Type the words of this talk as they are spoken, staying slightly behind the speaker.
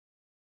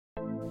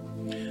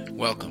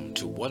Welcome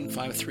to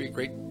 153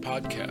 Great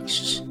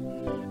Podcasts,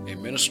 a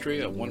ministry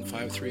of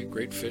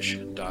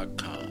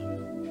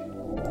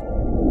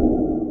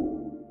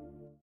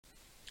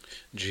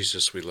 153greatfish.com.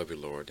 Jesus, we love you,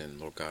 Lord,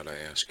 and Lord God, I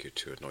ask you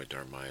to anoint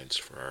our minds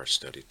for our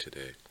study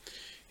today,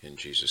 in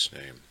Jesus'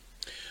 name.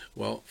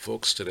 Well,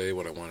 folks, today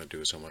what I want to do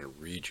is I want to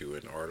read you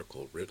an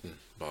article written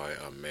by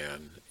a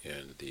man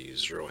in the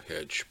Zero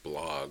Hedge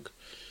blog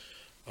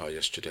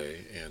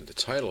yesterday, and the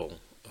title,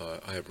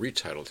 I have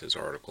retitled his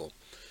article.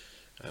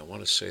 I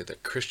want to say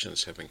that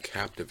Christians have been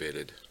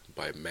captivated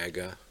by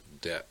MAGA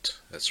debt.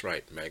 That's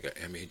right,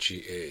 MAGA,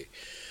 M-A-G-A.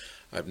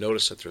 I've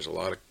noticed that there's a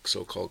lot of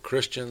so-called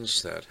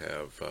Christians that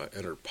have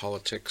entered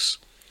politics,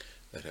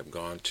 that have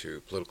gone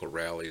to political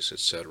rallies,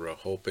 etc.,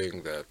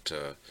 hoping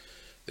that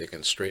they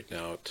can straighten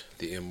out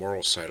the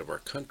immoral side of our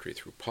country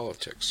through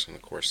politics. And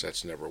of course,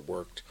 that's never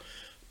worked.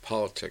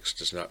 Politics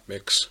does not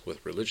mix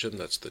with religion.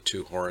 That's the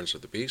two horns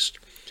of the beast.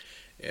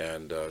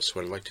 And so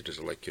what I'd like to do is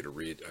I'd like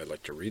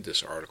to read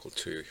this article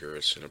to you here.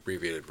 It's an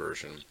abbreviated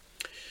version.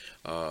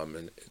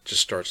 And it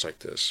just starts like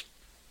this.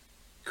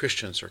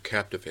 Christians are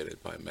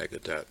captivated by MAGA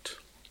debt.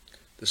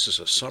 This is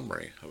a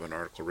summary of an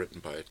article written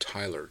by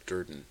Tyler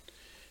Durden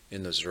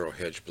in the Zero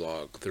Hedge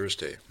blog,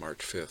 Thursday, March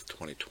 5th,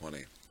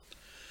 2020.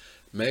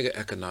 MAGA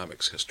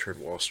economics has turned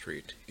Wall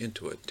Street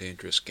into a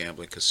dangerous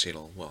gambling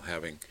casino while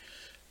having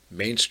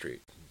Main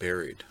Street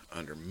buried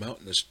under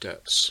mountainous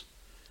debts,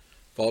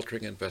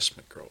 faltering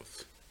investment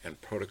growth, and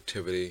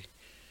productivity,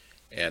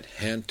 and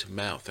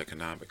hand-to-mouth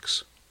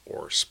economics,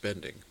 or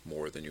spending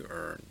more than you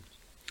earn.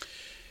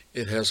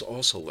 It has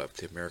also left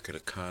the American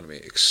economy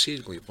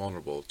exceedingly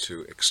vulnerable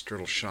to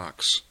external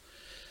shocks.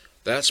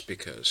 That's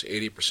because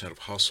 80% of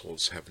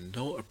households have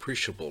no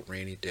appreciable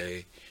rainy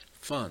day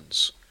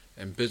funds,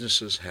 and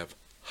businesses have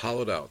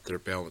hollowed out their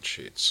balance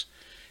sheets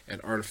and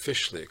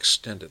artificially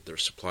extended their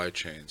supply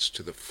chains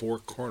to the four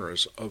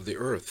corners of the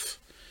earth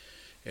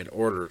in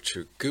order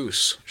to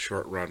goose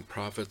short-run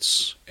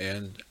profits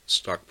and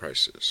stock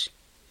prices.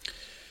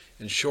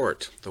 In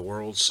short, the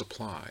world's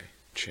supply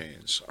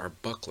chains are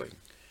buckling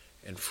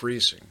and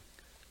freezing,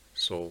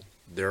 so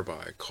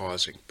thereby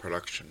causing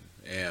production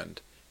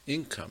and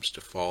incomes to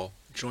fall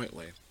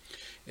jointly.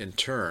 In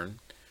turn,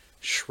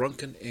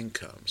 shrunken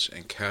incomes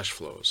and cash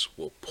flows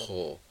will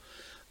pull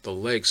the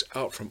legs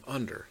out from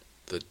under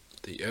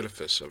the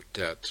edifice of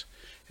debt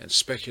and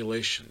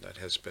speculation that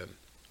has been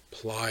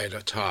plied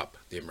atop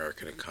the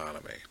American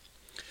economy.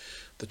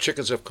 The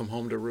chickens have come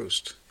home to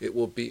roost. It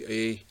will be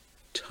a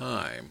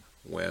time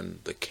when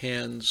the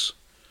cans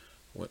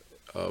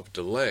of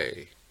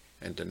delay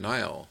and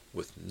denial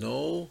with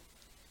no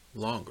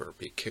longer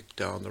be kicked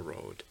down the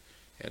road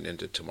and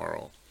into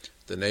tomorrow.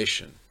 The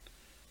nation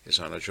is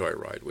on a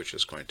joyride which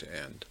is going to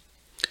end.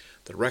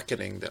 The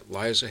reckoning that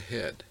lies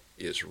ahead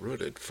is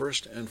rooted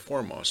first and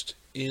foremost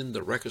in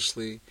the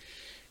recklessly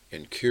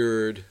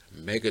incurred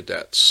MAGA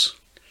debts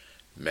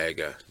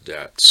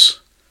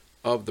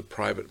of the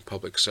private and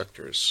public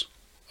sectors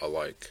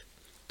alike.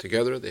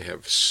 Together they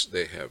have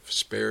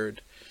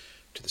soared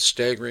to the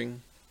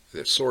staggering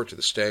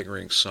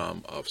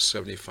sum of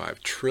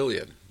 $75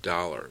 trillion.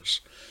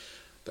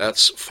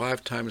 That's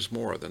 5 times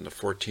more than the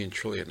 $14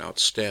 trillion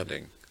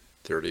outstanding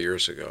 30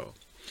 years ago.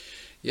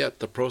 Yet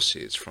the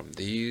proceeds from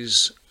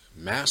these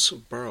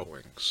massive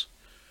borrowings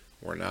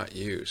were not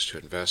used to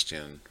invest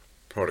in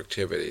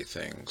productivity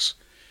things.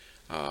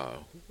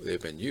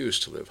 They've been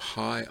used to live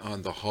high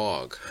on the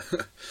hog.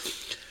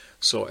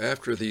 So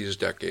after these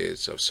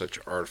decades of such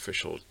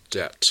artificial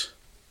debt,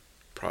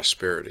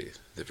 prosperity,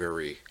 the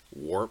very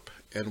warp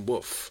and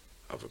woof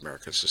of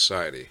American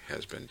society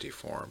has been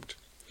deformed.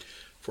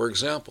 For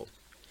example,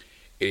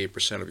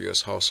 80% of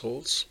U.S.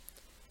 households,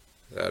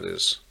 that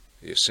is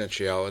the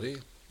essentiality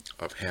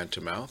of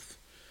hand-to-mouth,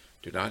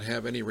 do not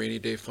have any rainy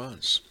day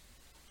funds.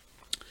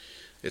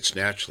 It's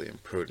naturally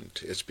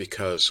imprudent. It's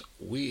because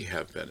we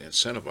have been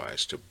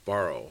incentivized to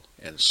borrow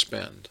and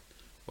spend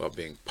while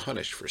being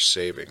punished for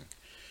saving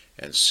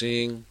and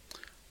seeing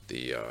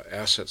the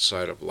asset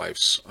side of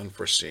life's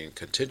unforeseen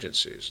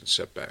contingencies and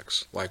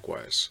setbacks.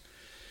 Likewise,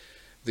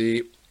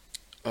 the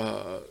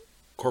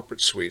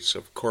corporate suites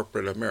of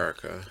corporate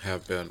America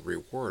have been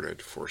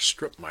rewarded for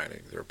strip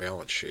mining their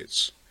balance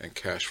sheets and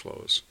cash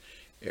flows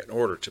in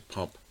order to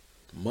pump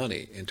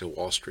money into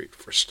Wall Street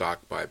for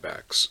stock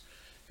buybacks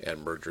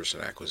and mergers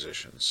and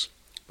acquisitions.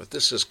 But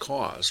this has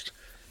caused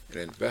an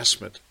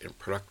investment in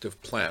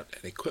productive plant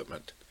and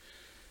equipment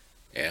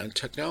and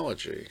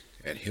technology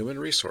and human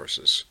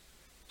resources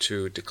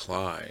to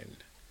decline.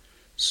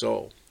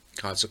 So,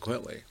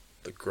 consequently,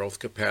 the growth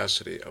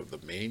capacity of the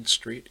Main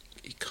Street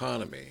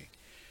economy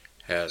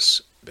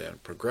has been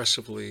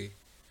progressively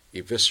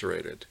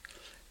eviscerated,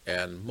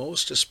 and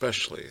most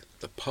especially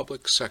the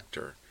public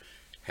sector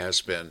has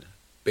been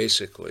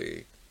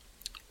basically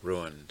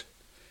ruined.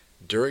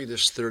 During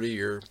this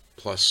 30-year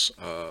plus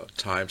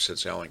time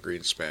since Alan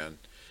Greenspan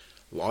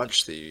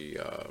launched the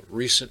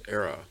recent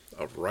era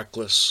of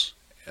reckless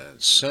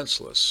and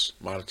senseless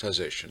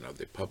monetization of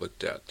the public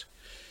debt,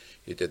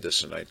 he did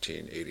this in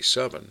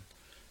 1987,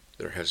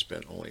 there has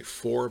been only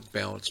 4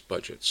 balanced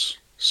budgets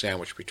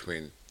sandwiched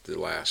between the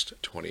last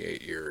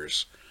 28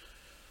 years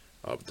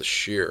of the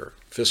sheer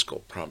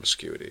fiscal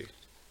promiscuity.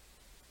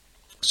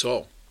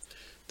 So,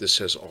 this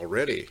has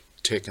already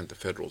taken the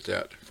federal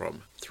debt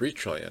from $3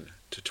 trillion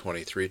to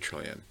 $23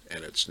 trillion,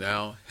 and it's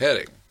now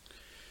heading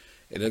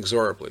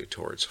inexorably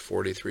towards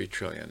 $43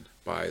 trillion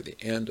by the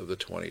end of the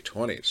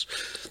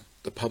 2020s.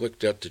 The public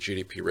debt to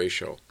GDP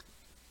ratio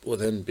will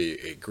then be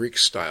a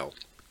Greek-style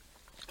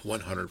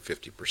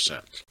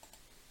 150%.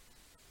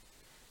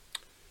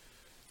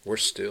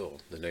 Worse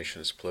still, the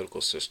nation's political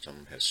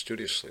system has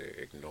studiously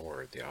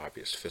ignored the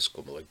obvious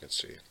fiscal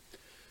malignancy.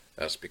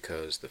 That's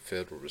because the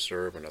Federal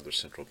Reserve and other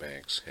central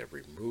banks have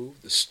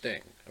removed the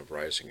sting of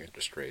rising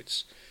interest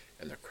rates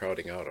and the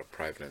crowding out of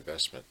private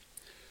investment.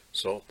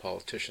 So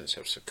politicians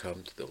have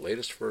succumbed to the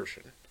latest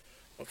version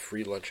of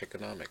free lunch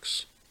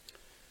economics.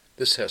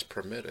 This has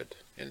permitted,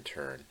 in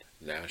turn,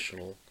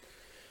 national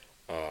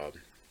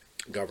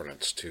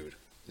governance to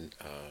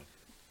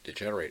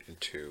degenerate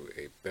into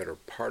a bitter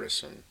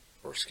partisan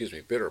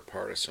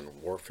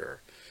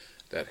warfare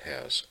that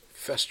has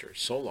festered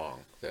so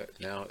long that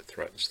now it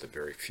threatens the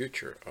very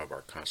future of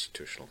our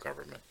constitutional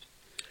government.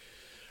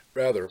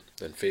 Rather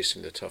than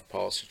facing the tough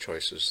policy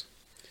choices,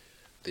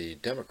 the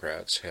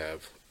Democrats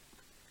have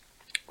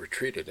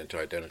retreated into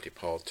identity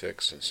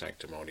politics and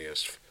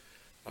sanctimonious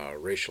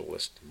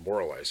racialist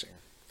moralizing.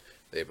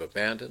 They've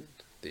abandoned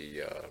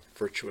the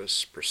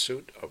virtuous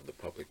pursuit of the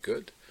public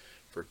good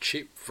for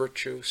cheap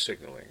virtue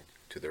signaling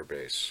to their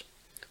base.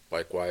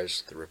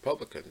 Likewise, the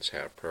Republicans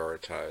have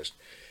prioritized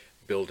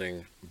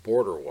building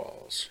border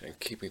walls and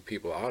keeping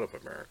people out of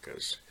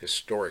America's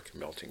historic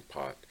melting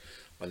pot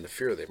on the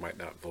fear they might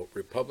not vote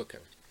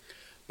Republican.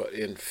 But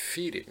in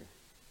feeding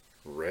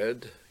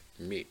red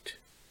meat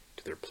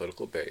to their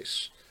political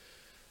base,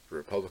 the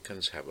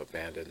Republicans have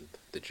abandoned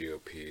the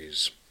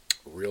GOP's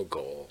real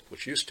goal,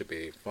 which used to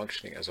be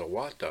functioning as a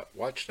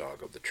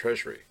watchdog of the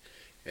Treasury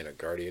and a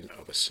guardian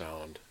of a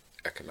sound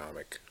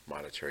economic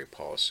monetary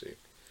policy.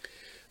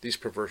 These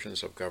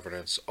perversions of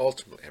governance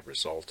ultimately have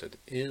resulted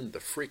in the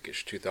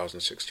freakish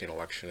 2016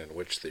 election in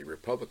which the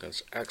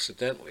Republicans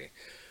accidentally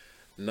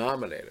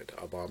nominated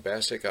a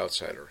bombastic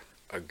outsider,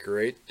 a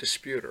great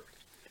disputer,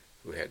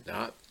 who had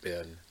not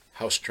been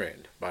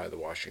house-trained by the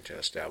Washington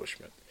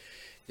establishment.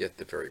 Yet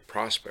the very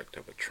prospect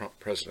of a Trump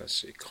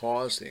presidency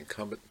caused the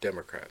incumbent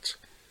Democrats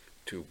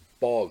to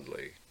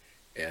baldly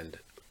and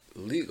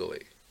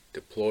legally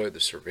deploy the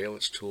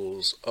surveillance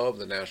tools of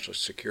the national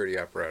security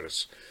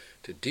apparatus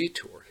to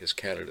detour his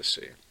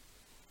candidacy,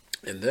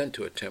 and then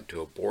to attempt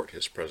to abort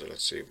his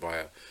presidency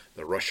via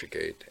the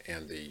Russiagate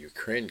and the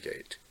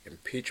Ukrainegate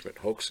impeachment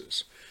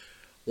hoaxes,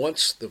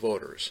 once the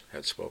voters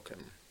had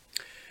spoken.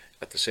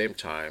 At the same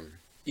time,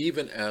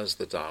 even as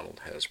the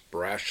Donald has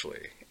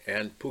brashly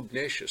and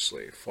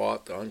pugnaciously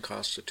fought the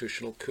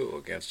unconstitutional coup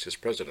against his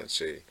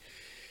presidency,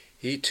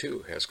 he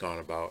too has gone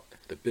about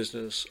the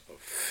business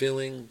of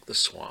filling the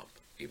swamp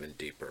even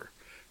deeper,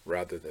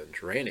 rather than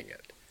draining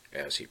it,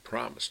 as he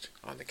promised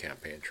on the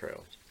campaign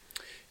trail.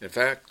 In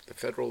fact, the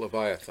federal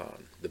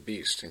Leviathan, the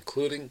beast,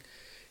 including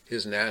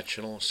his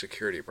national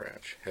security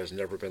branch, has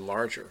never been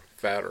larger,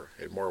 fatter,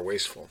 and more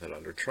wasteful than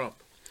under Trump.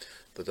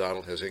 The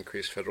Donald has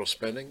increased federal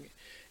spending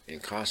in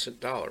constant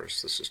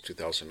dollars, this is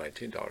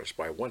 2019 dollars,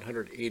 by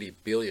 $180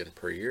 billion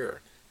per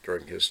year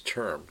during his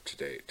term to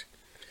date.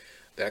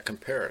 That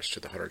compares to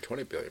the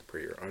 $120 billion per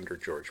year under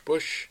George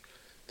Bush,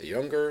 the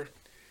younger,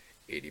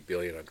 $80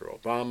 billion under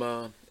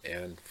Obama,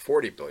 and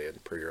 $40 billion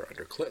per year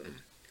under Clinton.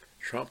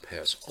 Trump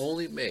has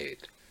only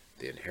made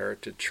the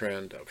inherited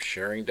trend of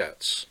sharing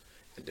debts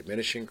and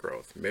diminishing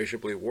growth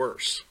measurably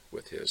worse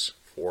with his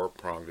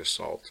four-pronged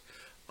assault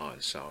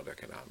on sound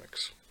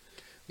economics.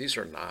 These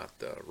are not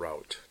the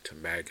route to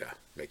MAGA,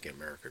 making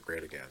America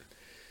great again.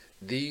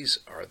 These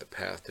are the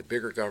path to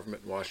bigger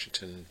government in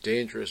Washington,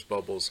 dangerous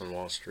bubbles on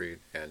Wall Street,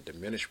 and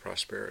diminished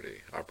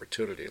prosperity,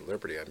 opportunity, and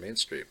liberty on Main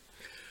Street.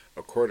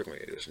 Accordingly,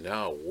 it is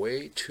now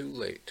way too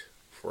late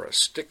for a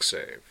stick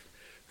save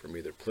from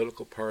either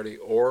political party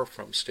or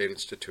from state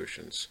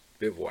institutions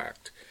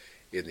bivouacked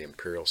in the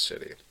imperial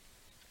city.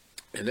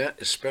 And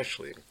that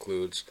especially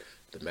includes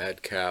the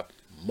madcap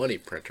money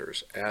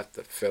printers at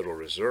the Federal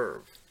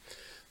Reserve.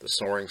 The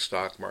soaring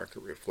stock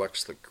market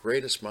reflects the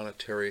greatest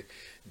monetary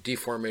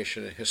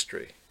deformation in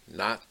history,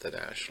 not the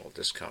national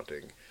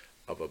discounting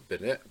of a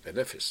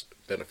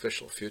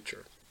beneficial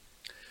future.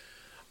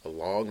 A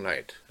long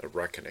night of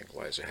reckoning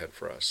lies ahead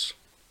for us.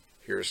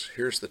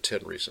 Here's the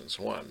 10 reasons.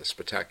 1, the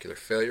spectacular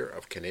failure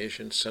of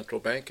Keynesian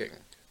central banking.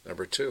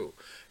 Number 2,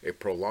 a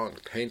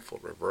prolonged, painful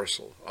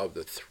reversal of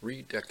the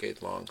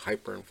 3-decade-long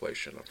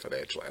hyperinflation of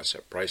financial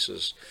asset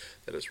prices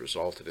that has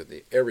resulted in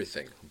the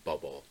everything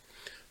bubble.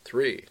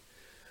 3,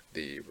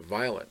 the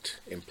violent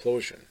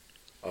implosion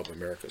of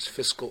America's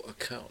fiscal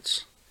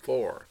accounts.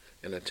 4,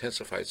 an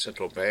intensified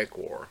central bank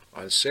war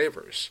on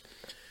savers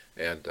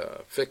and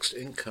fixed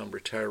income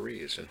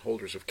retirees and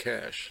holders of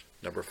cash.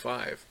 Number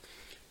 5,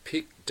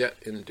 peak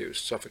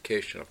debt-induced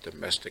suffocation of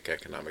domestic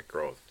economic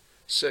growth.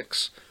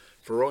 6,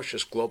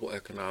 ferocious global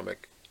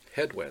economic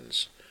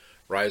headwinds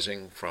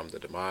rising from the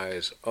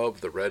demise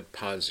of the Red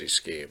Ponzi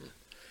scheme.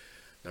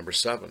 Number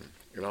 7,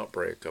 an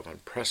outbreak of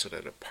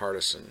unprecedented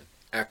partisan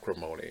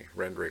acrimony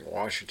rendering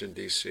Washington,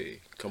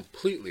 D.C.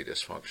 completely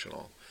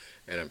dysfunctional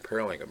and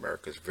imperiling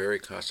America's very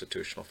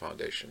constitutional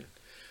foundation.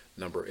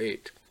 Number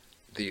 8,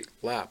 the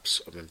lapse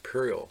of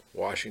imperial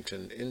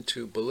Washington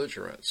into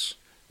belligerence,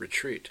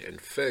 retreat, and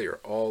failure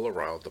all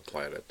around the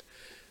planet.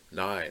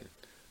 9,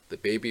 the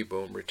baby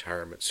boom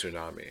retirement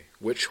tsunami,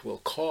 which will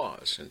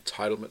cause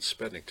entitlement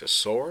spending to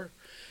soar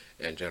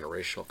and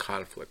generational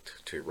conflict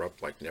to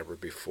erupt like never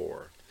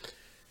before.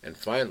 And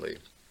finally,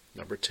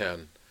 number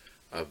 10,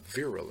 a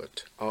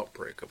virulent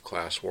outbreak of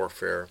class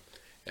warfare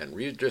and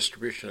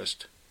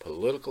redistributionist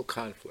political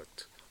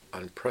conflict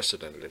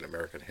unprecedented in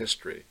American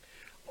history,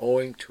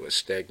 owing to a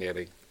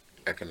stagnating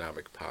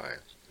economic pie.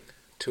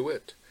 To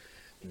wit,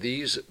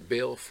 these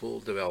baleful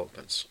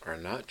developments are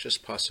not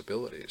just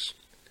possibilities,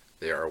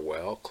 they are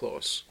well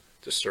close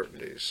to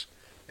certainties,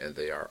 and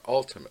they are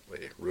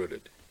ultimately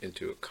rooted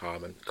into a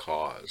common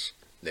cause,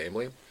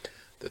 namely,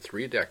 the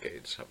 3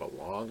 decades of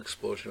a long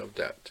explosion of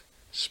debt,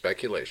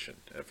 speculation,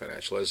 and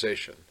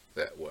financialization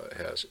that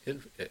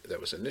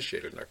was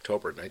initiated in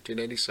October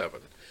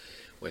 1987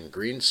 when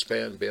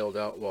Greenspan bailed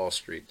out Wall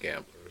Street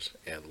gamblers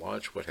and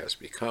launched what has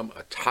become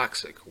a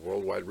toxic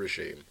worldwide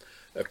regime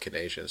of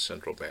Canadian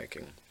central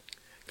banking.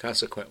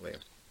 Consequently,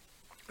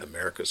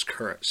 America's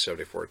current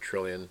 $74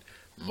 trillion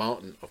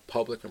mountain of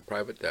public and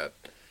private debt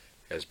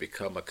has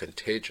become a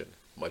contagion,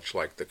 much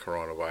like the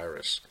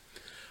coronavirus.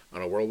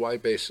 On a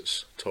worldwide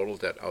basis, total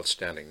debt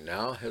outstanding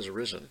now has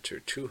risen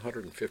to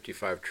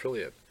 $255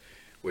 trillion,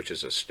 which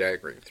is a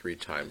staggering 3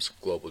 times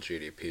global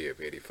GDP of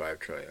 $85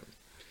 trillion.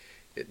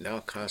 It now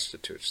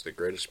constitutes the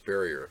greatest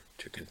barrier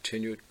to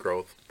continued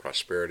growth,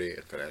 prosperity,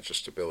 and financial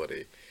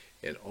stability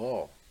in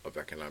all of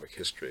economic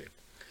history.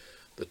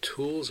 The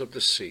tools of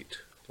deceit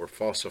were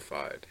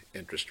falsified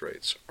interest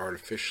rates,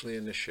 artificially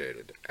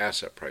initiated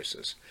asset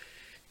prices,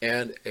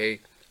 and a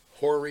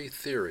hoary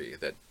theory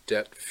that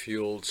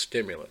debt-fueled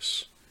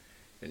stimulus,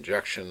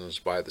 injections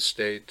by the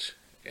state,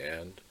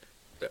 and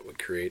that would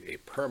create a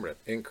permanent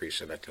increase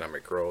in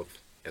economic growth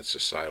and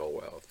societal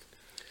wealth.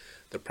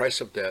 The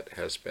price of debt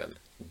has been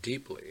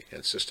deeply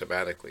and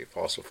systematically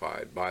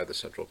falsified by the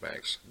central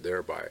banks,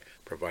 thereby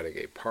providing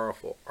a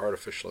powerful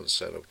artificial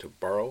incentive to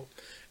borrow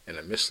and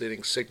a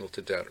misleading signal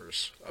to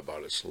debtors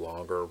about its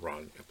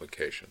longer-run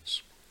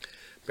implications.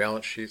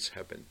 Balance sheets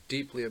have been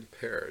deeply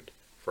impaired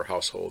for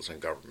households and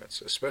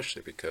governments,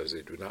 especially because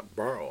they do not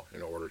borrow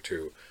in order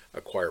to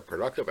acquire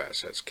productive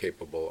assets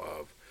capable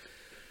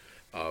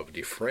of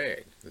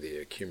defraying the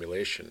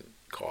accumulation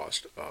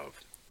cost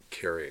of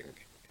carry.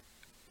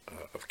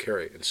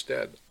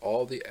 Instead,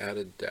 all the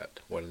added debt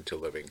went into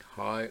living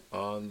high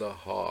on the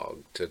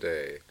hog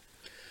today.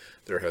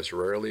 There has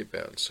rarely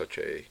been such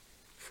a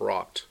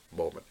fraught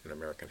moment in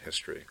American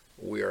history.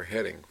 We are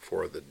heading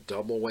for the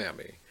double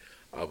whammy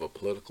of a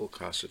political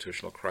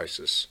constitutional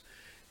crisis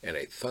and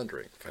a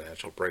thundering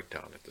financial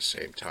breakdown at the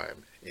same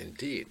time.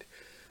 Indeed,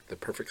 the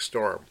perfect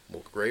storm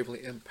will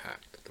gravely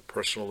impact the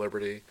personal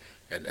liberty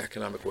and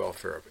economic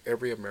welfare of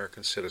every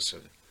American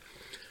citizen.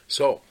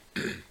 So,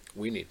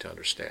 we need to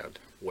understand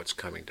what's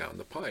coming down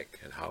the pike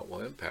and how it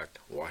will impact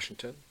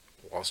Washington,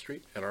 Wall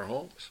Street, and our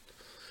homes.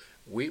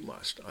 We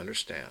must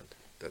understand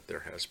that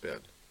there has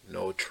been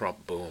no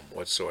Trump boom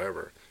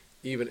whatsoever,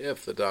 even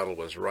if the Donald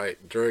was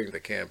right during the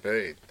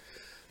campaign.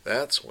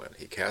 That's when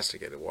he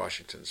castigated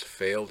Washington's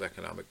failed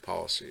economic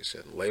policies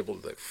and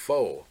labeled the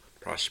faux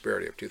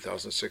prosperity of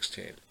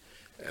 2016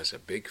 as a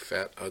big,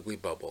 fat, ugly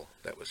bubble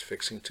that was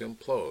fixing to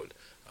implode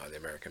on the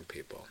American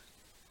people.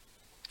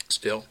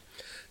 Still,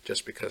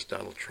 just because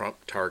Donald Trump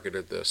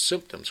targeted the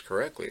symptoms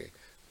correctly,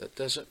 that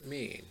doesn't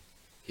mean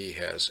he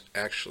has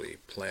actually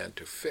planned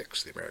to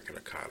fix the American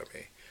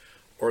economy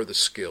or the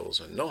skills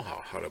and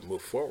know-how how to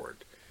move forward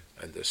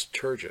in this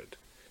turgid,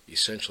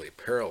 essentially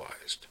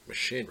paralyzed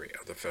machinery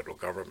of the federal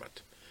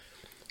government.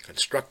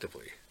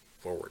 Constructively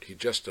forward, he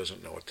just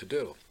doesn't know what to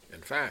do.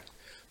 In fact,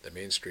 the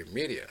mainstream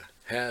media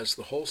has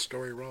the whole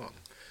story wrong.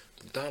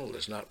 Donald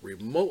is not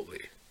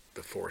remotely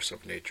the force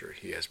of nature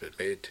he has been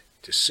made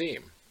to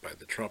seem by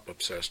the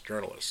Trump-obsessed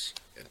journalists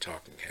and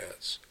talking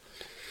heads.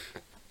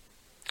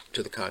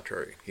 To the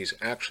contrary, he's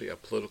actually a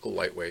political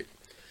lightweight.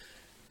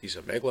 He's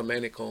a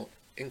megalomaniacal,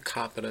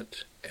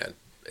 incompetent, and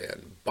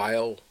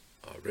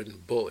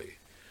bile-ridden bully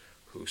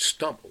who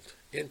stumbled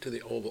into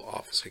the Oval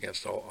Office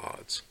against all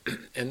odds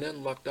and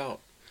then lucked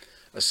out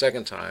a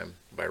second time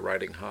by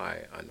riding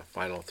high on the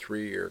final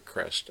 3-year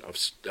crest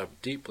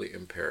of deeply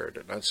impaired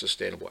and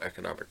unsustainable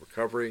economic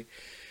recovery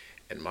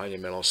and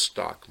monumental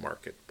stock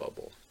market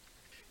bubble.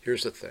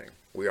 Here's the thing,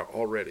 we are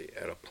already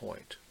at a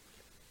point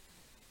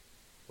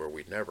where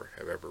we never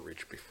have ever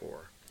reached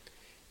before.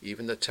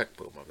 Even the tech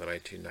boom of the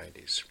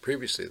 1990s,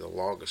 previously the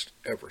longest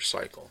ever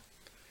cycle,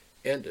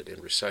 ended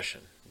in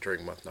recession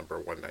during month number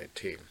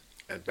 119.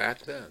 And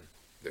back then,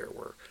 there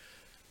were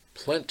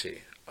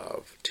plenty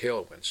of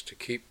tailwinds to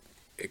keep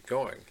it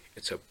going.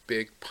 It's a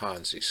big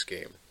Ponzi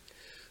scheme.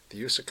 The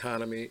U.S.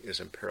 economy is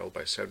imperiled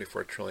by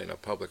 $74 trillion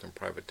of public and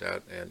private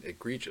debt and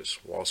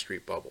egregious Wall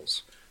Street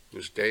bubbles,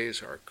 whose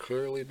days are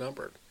clearly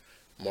numbered.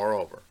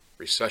 Moreover,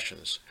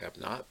 recessions have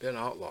not been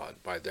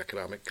outlawed by the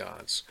economic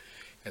gods,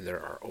 and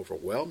there are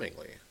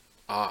overwhelmingly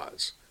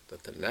odds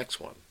that the next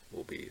one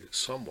will be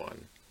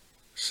sometime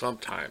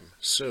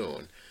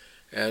soon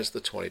as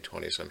the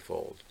 2020s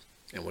unfold.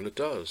 And when it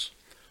does,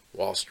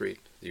 Wall Street,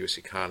 the U.S.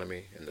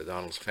 economy, and the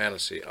Donald's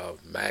fantasy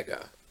of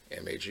MAGA,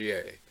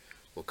 M-A-G-A,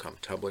 will come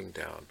tumbling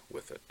down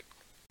with it.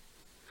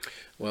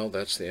 Well,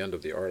 that's the end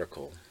of the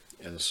article.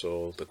 And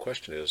so the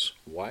question is,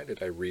 why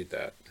did I read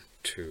that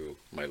to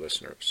my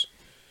listeners?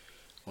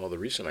 Well, the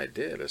reason I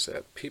did is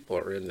that people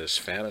are in this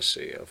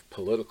fantasy of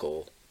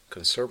political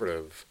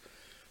conservative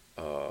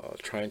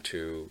trying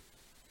to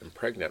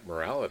impregnate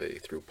morality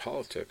through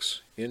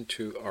politics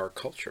into our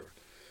culture.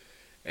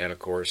 And of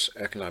course,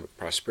 economic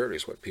prosperity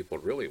is what people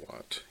really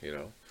want,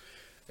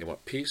 They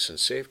want peace and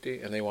safety,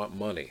 and they want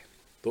money.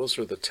 Those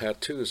are the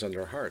tattoos on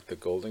their heart, the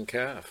golden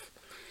calf.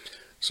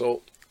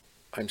 So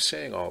I'm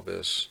saying all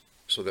this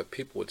so that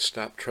people would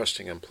stop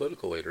trusting in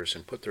political leaders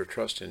and put their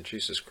trust in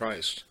Jesus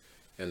Christ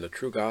and the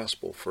true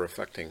gospel for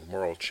effecting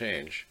moral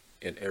change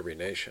in every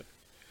nation.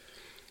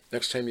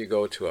 Next time you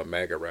go to a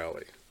MAGA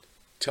rally,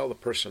 tell the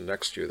person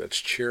next to you that's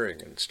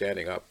cheering and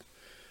standing up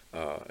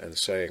and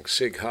saying,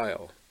 Sig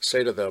Heil,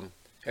 say to them,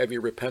 have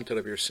you repented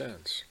of your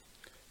sins?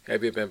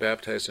 Have you been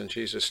baptized in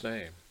Jesus'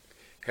 name?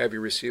 Have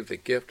you received the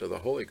gift of the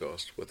Holy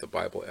Ghost with the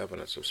Bible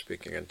evidence of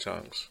speaking in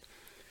tongues?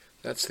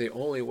 That's the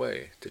only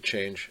way to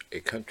change a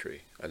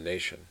country, a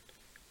nation,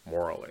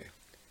 morally.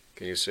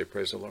 Can you say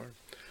praise the Lord?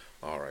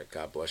 All right,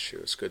 God bless you.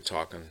 It's good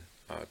talking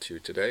to you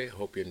today.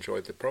 Hope you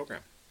enjoyed the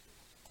program.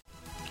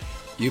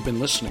 You've been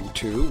listening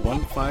to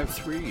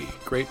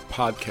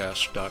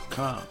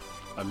 153greatpodcast.com,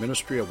 a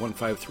ministry of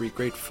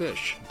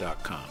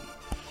 153greatfish.com.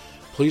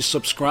 Please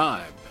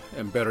subscribe,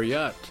 and better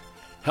yet,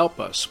 help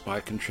us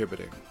by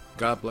contributing.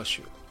 God bless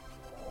you.